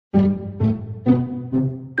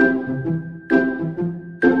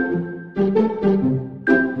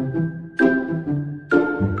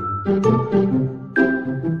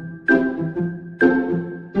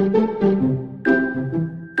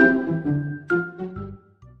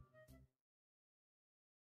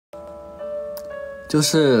就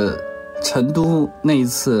是成都那一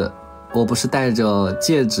次，我不是戴着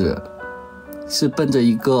戒指，是奔着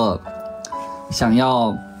一个想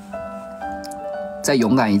要再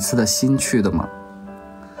勇敢一次的心去的嘛。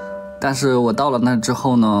但是我到了那之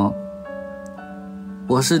后呢，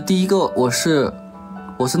我是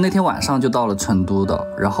那天晚上就到了成都的。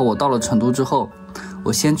然后我到了成都之后，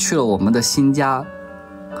我先去了我们的新家，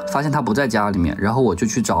发现他不在家里面，然后我就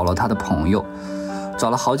去找了他的朋友，找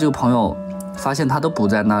了好几个朋友，发现他都不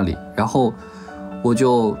在那里，然后我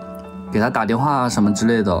就给他打电话什么之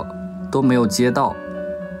类的都没有接到，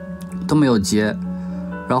都没有接。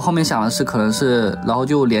然后后面想的是可能是，然后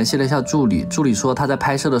就联系了一下助理，助理说他在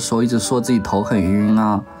拍摄的时候一直说自己头很晕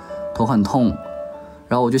啊，头很痛。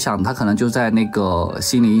然后我就想他可能就在那个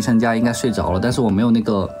心理医生家应该睡着了，但是我没有那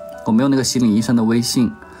个心理医生的微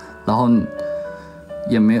信，然后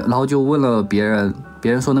也没有，然后就问了别人，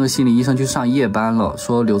别人说那个心理医生去上夜班了，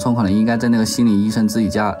说刘聪可能应该在那个心理医生自己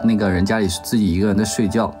家那个人家里自己一个人在睡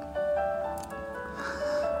觉。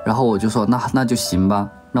然后我就说那就行吧，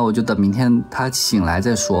那我就等明天他醒来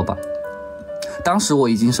再说吧。当时我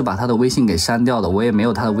已经是把他的微信给删掉了，我也没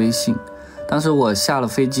有他的微信。当时我下了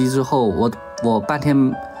飞机之后，我半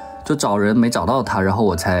天就找人没找到他，然后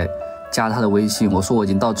我才加他的微信，我说我已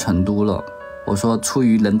经到成都了，我说出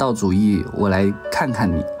于人道主义我来看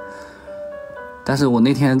看你。但是我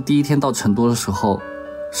那天第一天到成都的时候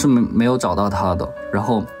是没有找到他的，然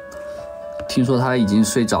后听说他已经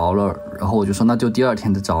睡着了，然后我就说那就第二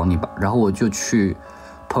天再找你吧。然后我就去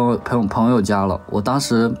朋友家了。我当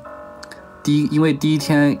时因为第一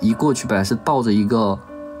天一过去本来是抱着一个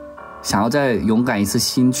想要再勇敢一次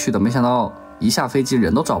心去的，没想到一下飞机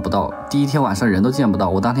人都找不到，第一天晚上人都见不到，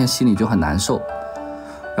我当天心里就很难受。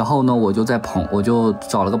然后呢，我就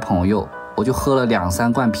找了个朋友，我就喝了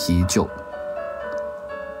2-3罐啤酒，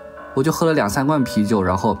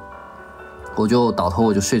然后我就倒头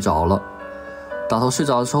我就睡着了。倒头睡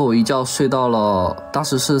着之后，我一觉睡到了，当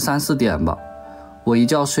时是3-4点吧，我一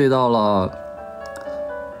觉睡到了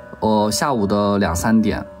下午的2-3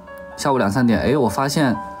点。哎，我发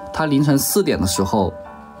现他凌晨4点的时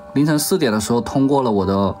候通过了我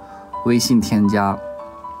的微信添加，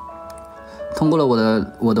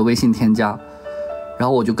然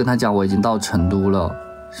后我就跟他讲我已经到成都了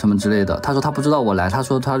什么之类的。他说他不知道我来，他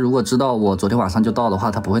说他如果知道我昨天晚上就到的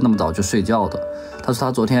话，他不会那么早就睡觉的。他说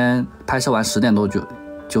他昨天拍摄完10点多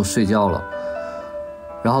就睡觉了。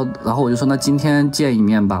然后我就说那今天见一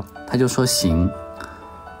面吧，他就说行。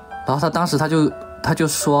然后他当时他就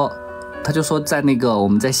说在那个我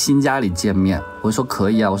们在新家里见面，我说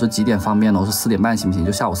可以啊，我说几点方便呢？我说4点半行不行？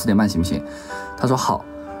就下午4点半行不行？他说好。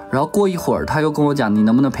然后过一会儿他又跟我讲，你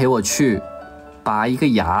能不能陪我去拔一个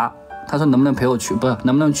牙？他说能不能陪我去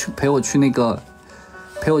陪我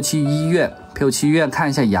去医院看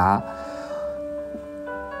一下牙。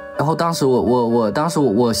然后当时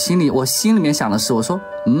我心里面想的是，我说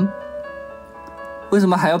为什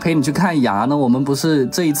么还要陪你去看牙呢？我们不是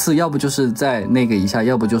这一次要不就是在那个一下，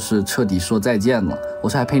要不就是彻底说再见了。我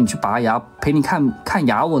说还陪你去拔牙，陪你看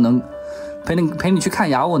牙，我能陪你去看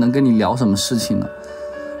牙，我能跟你聊什么事情呢？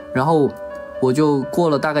然后我就过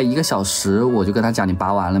了大概1个小时，我就跟他讲你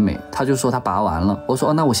拔完了没？他就说他拔完了。我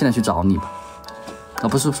说那我现在去找你吧。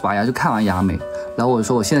不是拔牙，就看完牙没。然后我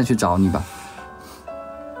说我现在去找你吧。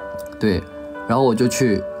对，然后我就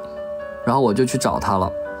去找他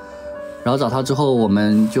了。然后找他之后，我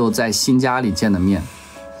们就在新家里见的面。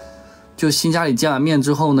就新家里见完面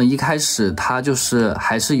之后呢，一开始他就是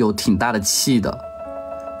还是有挺大的气的，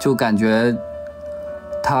就感觉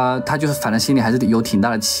他就是反正心里还是有挺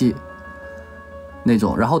大的气那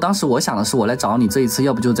种。然后当时我想的是，我来找你这一次，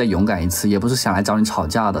要不就再勇敢一次，也不是想来找你吵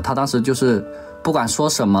架的。他当时就是不管说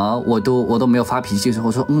什么，我都没有发脾气，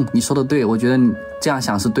我说你说的对，我觉得你这样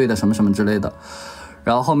想是对的，什么什么之类的。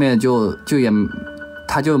然后后面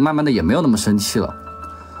他就慢慢的也没有那么生气了，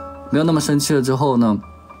之后呢，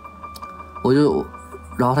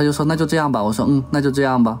然后他就说那就这样吧，我说那就这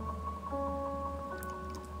样吧。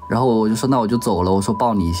然后我就说那我就走了，我说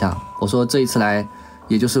抱你一下，我说这一次来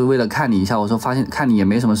也就是为了看你一下，我说发现看你也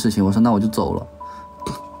没什么事情，我说那我就走了。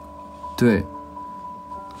对，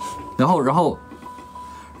然后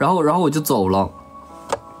我就走了。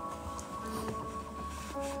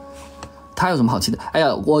他有什么好气的？哎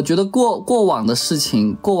呀，我觉得过往的事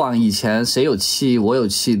情，过往以前谁有气我有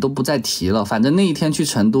气都不再提了。反正那一天去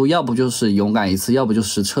成都，要不就是勇敢一次，要不就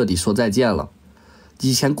是彻底说再见了。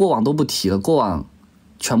以前过往都不提了，过往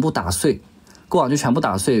全部打碎，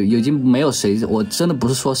已经没有谁，我真的不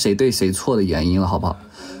是说谁对谁错的原因了，好不好？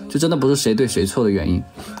就真的不是谁对谁错的原因。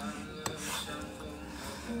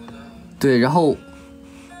对，然后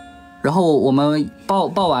然后我们报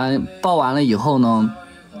完了以后呢，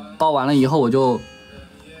我就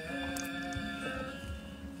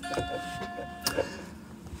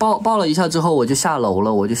报了一下之后，我就下楼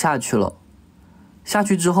了，我就下去了。下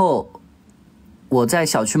去之后，我在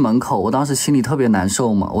小区门口，我当时心里特别难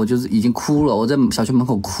受嘛，我就是已经哭了，我在小区门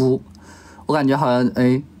口哭，我感觉好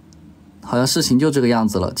像事情就这个样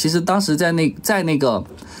子了。其实当时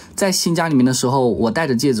在新家里面的时候，我戴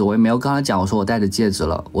着戒指，我也没有跟他讲，我说我戴着戒指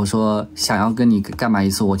了，我说想要跟你干嘛一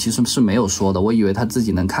次，我其实是没有说的，我以为他自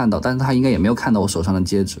己能看到，但是他应该也没有看到我手上的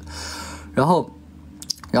戒指。然后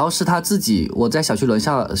是他自己，我在小区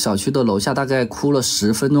的楼下大概哭了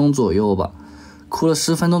10分钟左右吧，哭了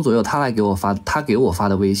10分钟左右，他给我发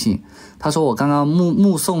的微信，他说我刚刚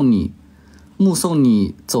目送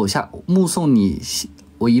你走下，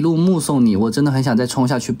我一路目送你，我真的很想再冲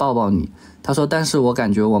下去抱抱你。他说，但是我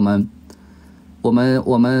感觉我们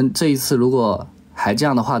这一次如果还这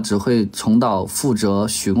样的话，只会重蹈覆辙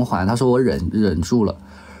循环。他说我忍住了，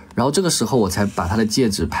然后这个时候我才把他的戒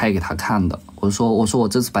指拍给他看的。我说我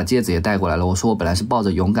这次把戒指也带过来了。我说我本来是抱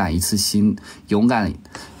着勇敢一次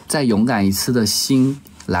一次的心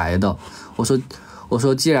来的。我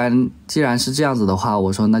说既然是这样子的话，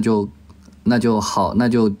我说那就好，那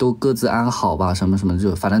就都各自安好吧，什么什么，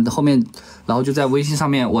就反正后面，然后就在微信上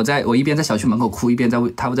面，我一边在小区门口哭，一边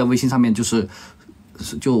他在微信上面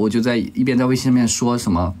我就在一边在微信上面说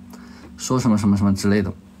什么之类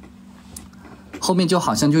的，后面就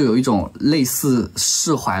好像就有一种类似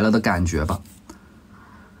释怀了的感觉吧，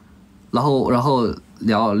然后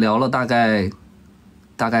聊了大概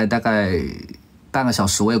半个小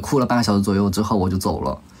时，我也哭了半个小时左右之后我就走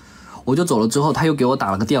了之后，他又给我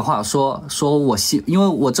打了个电话，说因为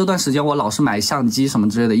我这段时间我老是买相机什么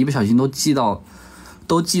之类的，一不小心都寄到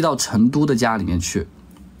成都的家里面去，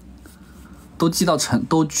寄到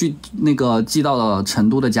了成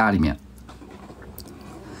都的家里面。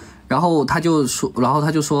然后他就说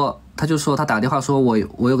他打电话说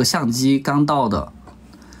我有个相机刚到的，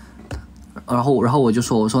然后我就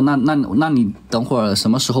说我说那你等会儿什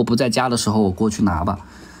么时候不在家的时候我过去拿吧。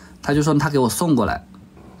他就说他给我送过来。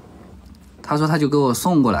他说他就给我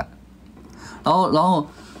送过来，然后然后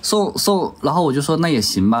我就说那也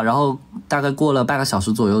行吧。然后大概过了半个小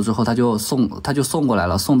时左右之后，他就送过来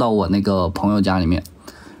了，送到我那个朋友家里面。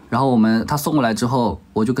然后他送过来之后，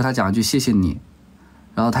我就跟他讲一句谢谢你，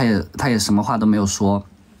然后他也什么话都没有说，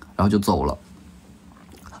然后就走了。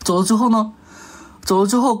走了之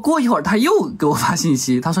后过一会儿他又给我发信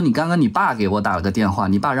息，他说你刚刚你爸给我打了个电话，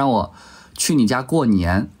你爸让我去你家过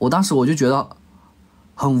年。当时我就觉得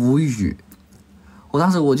很无语。当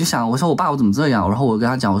时我就想，我说我爸我怎么这样？然后我跟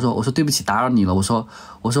他讲，我说对不起打扰你了，我说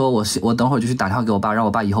我等会儿就去打电话给我爸，让我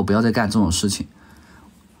爸以后不要再干这种事情。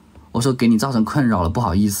我说给你造成困扰了，不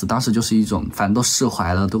好意思。当时就是一种反正都释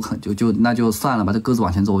怀了，都那就算了吧，就各自往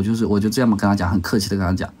前走。我就这样跟他讲，很客气的跟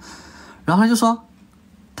他讲。然后他就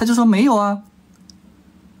说没有啊，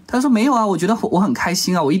我觉得我很开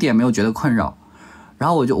心啊，我一点没有觉得困扰。然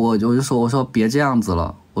后我就说我说别这样子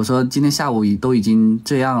了，我说今天下午都已经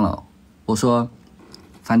这样了，我说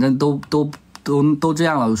反正都这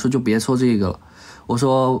样了，我说就别说这个了，我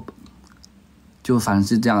说就反正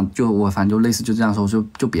是这样，我反正就类似就这样说，我说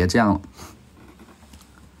就别这样了。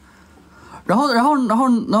然后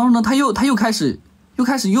呢，他又开始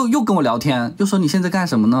跟我聊天，又说你现在干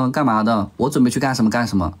什么呢？干嘛的？我准备去干什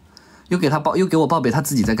么，又给我报备他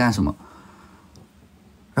自己在干什么。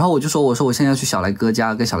然后我说我现在要去小来哥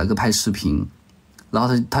家跟小来哥拍视频，然后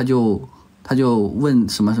他就问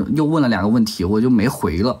什么，又问了2个问题，我就没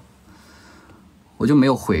回了。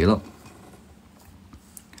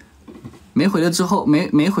没回了之后，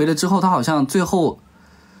他好像最后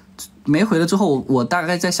没回了之后，我大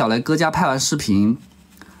概在小来哥家拍完视频，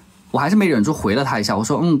我还是没忍住回了他一下，我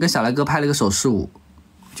说跟小来哥拍了个手势舞，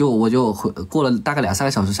我就过了大概2-3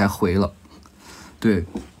个小时才回了。对，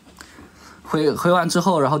回完之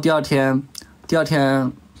后，然后第二天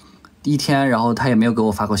一天，然后他也没有给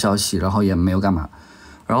我发过消息，然后也没有干嘛。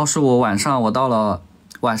然后是我晚上我到了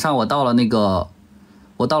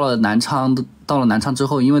南昌，之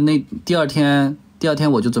后，因为第二天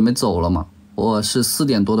我就准备走了嘛，我是4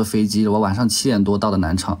点多的飞机，我晚上7点多到的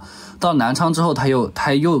南昌。到了南昌之后，他又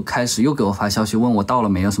开始给我发消息，问我到了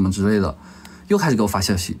没有什么之类的，又开始给我发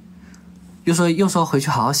消息，又说回去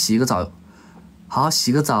好好洗个澡，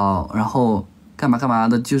然后干嘛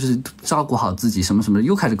的，就是照顾好自己什么什么的，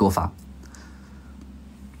又开始给我发。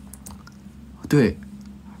对，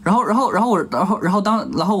然后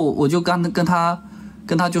我就跟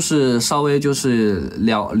他就是稍微就是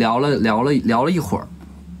聊了一会儿，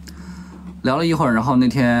然后那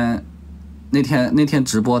天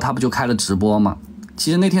直播他不就开了直播嘛，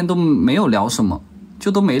其实那天都没有聊什么，就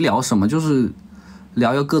都没聊什么，就是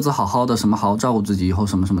聊要各自好好的，什么好好照顾自己，以后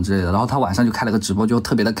什么什么之类的。然后他晚上就开了个直播，就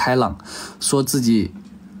特别的开朗，说自己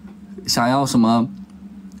想要什么，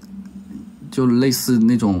就类似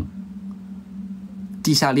那种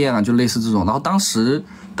地下恋啊，就类似这种。然后当时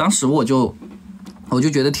我就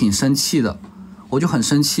觉得挺生气的，我就很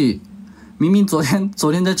生气。明明昨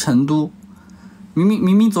天在成都，明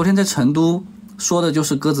明昨天在成都说的就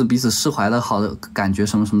是各自彼此释怀的好的感觉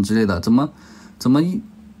什么什么之类的，怎么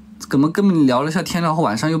跟你聊了一下天，然后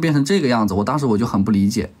晚上又变成这个样子？我当时我就很不理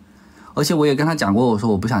解。而且我也跟他讲过，我说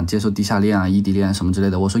我不想接受地下恋啊、异地恋什么之类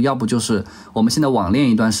的。我说要不就是我们现在网恋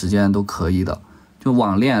一段时间都可以的，就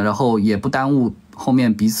网恋，然后也不耽误后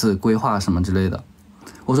面彼此规划什么之类的。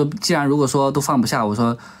我说既然如果说都放不下，我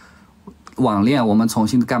说网恋我们重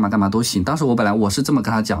新干嘛干嘛都行。当时我本来我是这么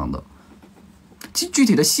跟他讲的，具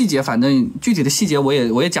体的细节，反正具体的细节我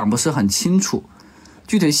也讲不是很清楚，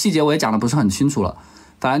具体的细节我也讲的不是很清楚了。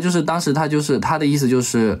反正就是当时他的意思就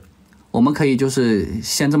是我们可以就是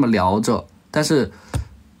先这么聊着，但是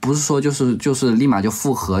不是说就是立马就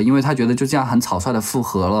复合，因为他觉得就这样很草率的复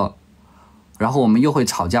合了，然后我们又会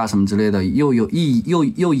吵架什么之类的，又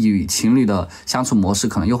以情侣的相处模式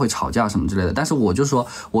可能又会吵架什么之类的。但是我就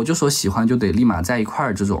说喜欢就得立马在一块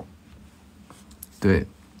儿这种，对，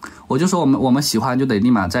我就说我们喜欢就得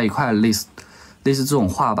立马在一块儿，类似这种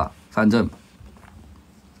话吧，反正。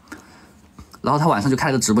然后他晚上就开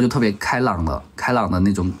了个直播，就特别开朗的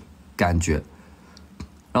那种感觉。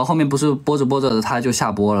然后后面不是播着播着他就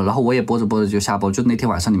下播了，然后我也播着播着就下播，就那天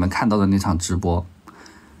晚上你们看到的那场直播，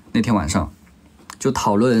那天晚上就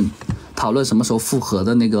讨论什么时候复合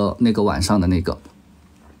的那个晚上的那个。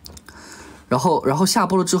然后下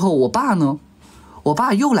播了之后，我爸呢，我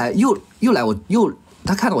爸又来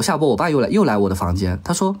他看到我下播，我爸又来我的房间，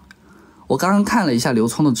他说我刚刚看了一下刘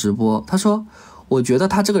聪的直播，他说我觉得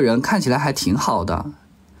他这个人看起来还挺好的。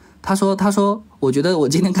他说我觉得我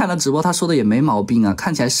今天看他直播，他说的也没毛病啊，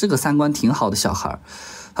看起来是个三观挺好的小孩。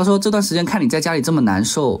他说这段时间看你在家里这么难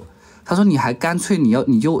受，他说你还干脆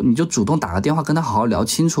你就主动打个电话跟他好好聊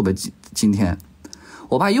清楚呗。今天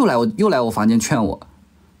我爸又来我房间劝我。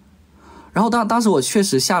然后当时我确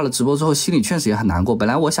实下了直播之后，心里确实也很难过。本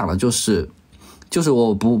来我想的就是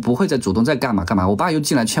我不会再主动再干嘛。我爸又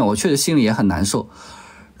进来劝我，确实心里也很难受。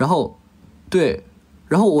然后对，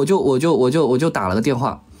然后我就打了个电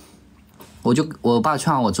话，我爸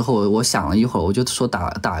劝完我之后，我想了一会儿，我就说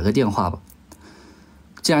打一个电话吧。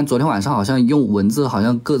既然昨天晚上好像用文字好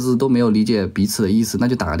像各自都没有理解彼此的意思，那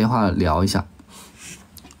就打个电话聊一下。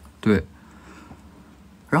对，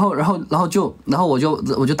然后我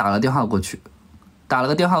就打了电话过去，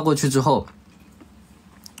之后，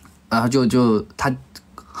然后就他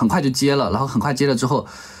很快就接了，然后很快接了之后，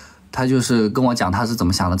他就是跟我讲他是怎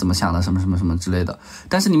么想的，什么之类的。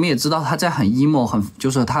但是你们也知道他在很 emo， 就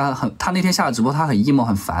是他那天下了直播，他很 emo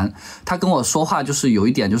很烦，他跟我说话就是有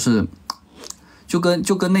一点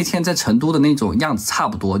就跟那天在成都的那种样子差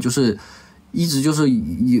不多，就是一直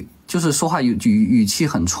就是说话语气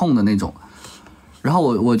很冲的那种。然后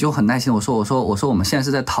我就很耐心，我说我们现在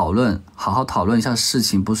是在讨论，好好讨论一下事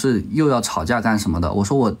情，不是又要吵架干什么的。我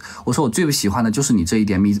说我最不喜欢的就是你这一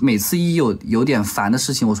点，每次一有点烦的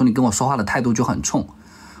事情，我说你跟我说话的态度就很冲。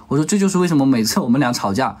我说这就是为什么每次我们俩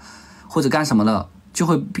吵架或者干什么的，就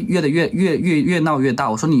会越闹越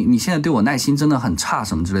大。我说你现在对我耐心真的很差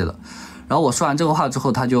什么之类的。然后我说完这个话之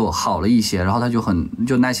后，他就好了一些，然后他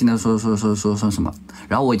就耐心的说什么，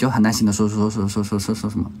然后我就很耐心的说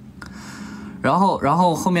什么。然后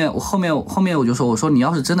后面我就说，我说你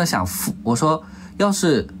要是真的想我说要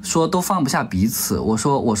是说都放不下彼此，我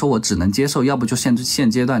说我只能接受，要不就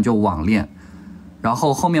现阶段就网恋，然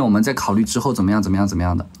后后面我们再考虑之后怎么样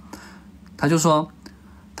的。他就说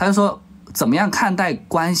怎么样看待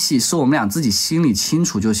关系是我们俩自己心里清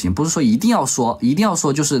楚就行，不是说一定要说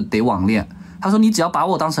就是得网恋。他说你只要把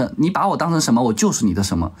我当成什么，我就是你的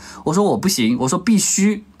什么。我说我不行，我说必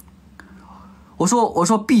须。我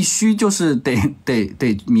说必须就是得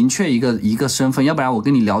明确一个身份，要不然我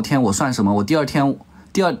跟你聊天我算什么？我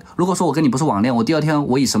如果说我跟你不是网恋，我第二天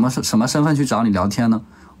我以什么身份去找你聊天呢？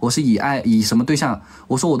我是以什么对象？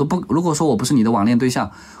我说如果说我不是你的网恋对象，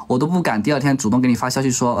我都不敢第二天主动给你发消息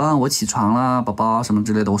说我起床了宝宝什么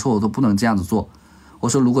之类的。我说我都不能这样子做。我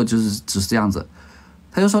说如果只是这样子，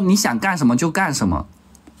他就说你想干什么就干什么，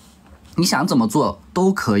你想怎么做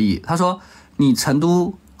都可以。他说你成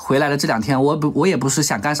都回来的这2天，我也不是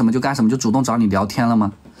想干什么就干什么，就主动找你聊天了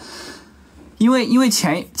吗？因为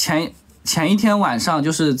前一天晚上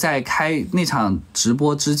就是在开那场直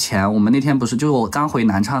播之前，我们那天不是就是我刚回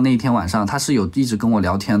南昌那一天晚上，他是有一直跟我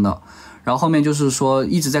聊天的。然后后面就是说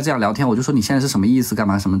一直在这样聊天，我就说你现在是什么意思，干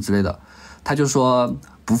嘛什么之类的，他就说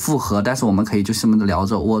不复合，但是我们可以就这么聊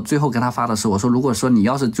着。我最后跟他发的是，我说如果说你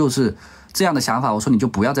要是就是这样的想法，我说你就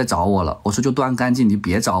不要再找我了，我说就断干净，你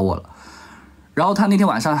别找我了。然后他那天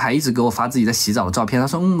晚上还一直给我发自己在洗澡的照片，他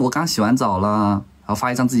说我刚洗完澡了，然后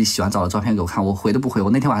发一张自己洗完澡的照片给我看，我回都不回。我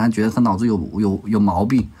那天晚上觉得他脑子有毛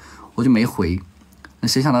病，我就没回。那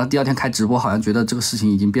谁想到第二天开直播，好像觉得这个事情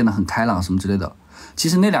已经变得很开朗什么之类的。其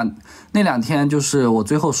实那两天就是我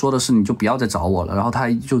最后说的是你就不要再找我了，然后他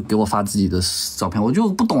就给我发自己的照片，我就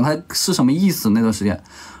不懂他是什么意思那段时间。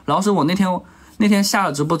然后是我那天下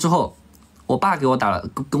了直播之后，我爸给我打了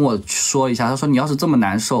跟我说一下，他说你要是这么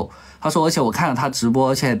难受，他说而且我看了他直播，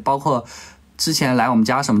而且包括之前来我们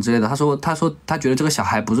家什么之类的，他说他觉得这个小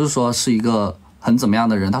孩不是说是一个很怎么样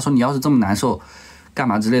的人，他说你要是这么难受干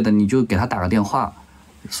嘛之类的，你就给他打个电话，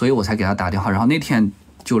所以我才给他打电话。然后那天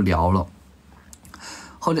就聊了，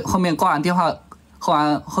后面挂完电话，后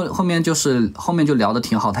面就聊得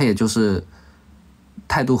挺好，他也就是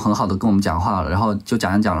态度很好的跟我们讲话了，然后就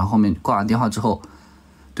讲，然后后面挂完电话之后，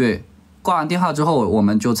我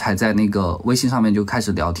们就才在那个微信上面就开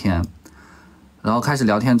始聊天，然后开始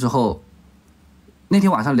聊天之后，那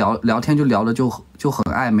天晚上聊天就聊的就很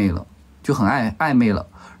暧昧了，就很暧昧了。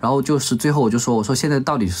然后就是最后我说我现在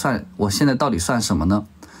到底算什么呢？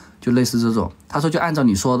就类似这种。他说就按照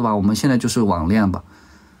你说的吧，我们现在就是网恋吧。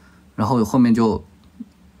然后后面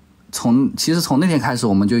其实从那天开始，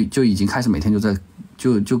我们就已经开始每天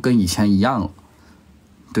就跟以前一样了。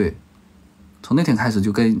对，从那天开始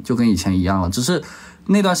就跟以前一样了。只是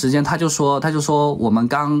那段时间他就说我们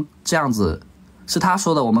刚这样子，是他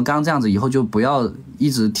说的，我们刚这样子以后就不要一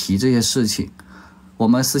直提这些事情，我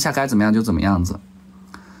们私下该怎么样就怎么样子。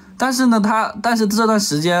但是这段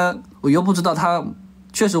时间我又不知道他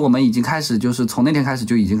确实我们已经开始就是从那天开始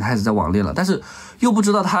就已经开始在网恋了，但是又不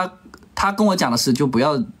知道他跟我讲的是就不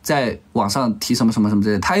要在网上提什么什么什么之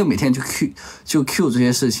类的，他又每天就 Q 这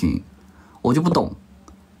些事情，我就不懂。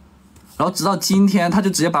然后直到今天他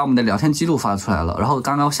就直接把我们的聊天记录发出来了，然后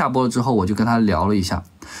刚刚下播了之后我就跟他聊了一下，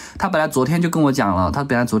他本来昨天就跟我讲了，他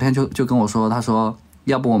本来昨天就跟我说，他说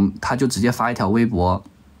要不他就直接发一条微博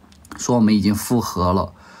说我们已经复合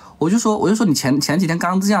了。我就说你前几天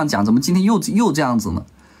刚这样讲，怎么今天又这样子呢？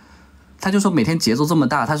他就说每天节奏这么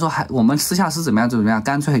大，他说我们私下是怎么样，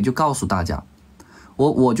干脆就告诉大家。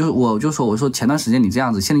我就说前段时间你这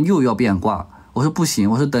样子，现在又要变卦，我说不行，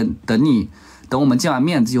我说等我们见完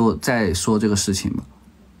面就再说这个事情吧，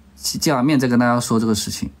见完面再跟大家说这个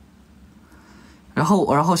事情。然后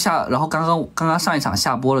刚刚上一场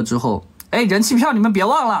下播了之后，哎，人气票你们别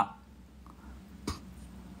忘了。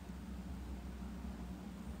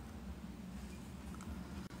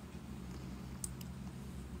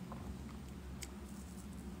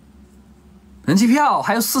人气票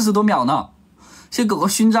还有40多秒呢，谢谢狗狗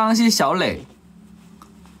勋章，谢谢小磊。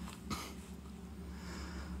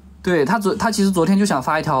对他其实昨天就想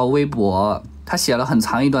发一条微博，他写了很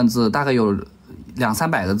长一段字，大概有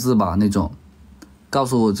200-300个字吧那种，告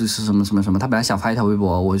诉我这是什么什么什么。他本来想发一条微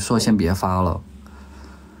博，我就说先别发了。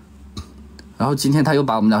然后今天他又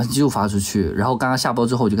把我们聊天记录发出去，然后刚刚下播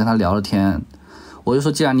之后我就跟他聊了天，我就说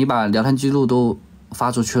既然你把聊天记录都发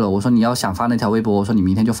出去了，我说你要想发那条微博，我说你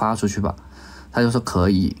明天就发出去吧。他就说可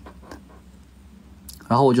以，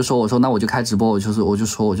然后我就说那我就开直播，我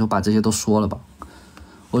就把这些都说了吧。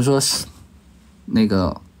我说那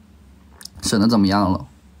个审的怎么样了？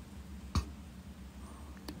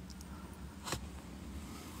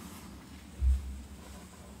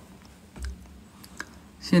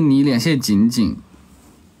谢谢你脸，谢谢锦锦。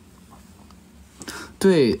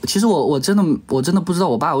对，其实我真的不知道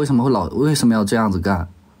我爸为什么要这样子干。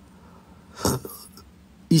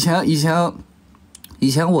以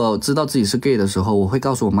前我知道自己是 gay 的时候，我会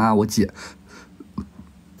告诉我妈我姐，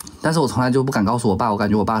但是我从来就不敢告诉我爸，我感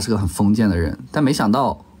觉我爸是个很封建的人。但没想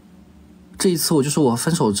到这一次，我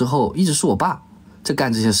分手之后一直是我爸在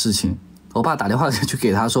干这些事情。我爸打电话就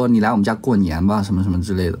给他说你来我们家过年吧什么什么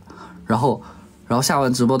之类的，然后下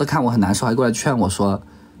完直播他看我很难受，还过来劝我说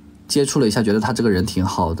接触了一下觉得他这个人挺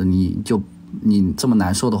好的，你这么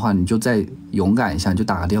难受的话你就再勇敢一下，你就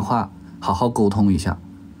打个电话好好沟通一下。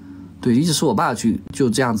对，一直是我爸就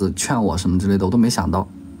这样子劝我什么之类的，我都没想到。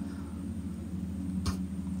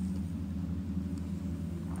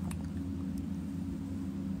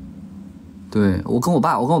对，我跟我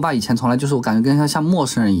爸以前从来就是我感觉跟他像陌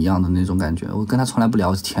生人一样的那种感觉，我跟他从来不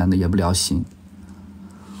聊天的，也不聊心。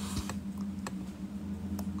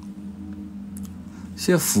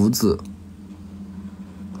谢谢福子。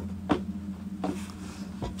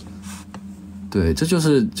对，这就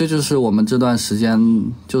是我们这段时间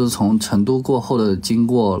就是从成都过后的经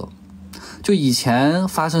过了。就以前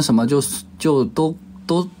发生什么就都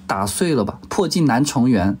打碎了吧，破镜难重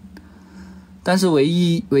圆。但是唯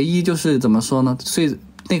一就是怎么说呢？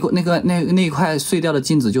那块碎掉的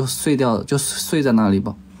镜子就碎在那里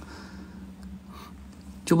吧，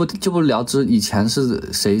就不了知以前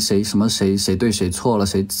是谁对谁错了，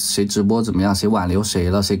谁直播怎么样，谁挽留谁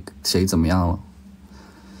了，谁怎么样了。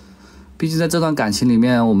毕竟在这段感情里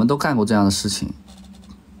面，我们都干过这样的事情，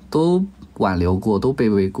都挽留过，都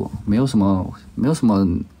卑微过，没有什么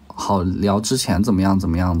好聊之前怎么样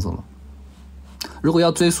子了。如果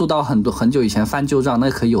要追溯到很久以前翻旧账，那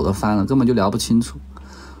可以有的翻了，根本就聊不清楚。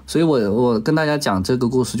所以我跟大家讲这个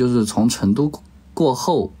故事，就是从成都过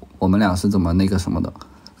后，我们俩是怎么那个什么的。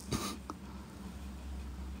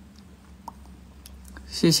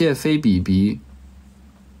谢谢飞比比，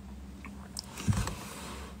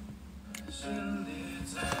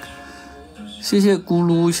谢谢咕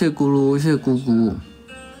噜，谢谢咕噜，谢谢咕咕，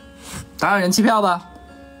打点人气票吧。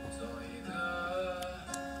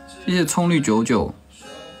谢谢葱绿99。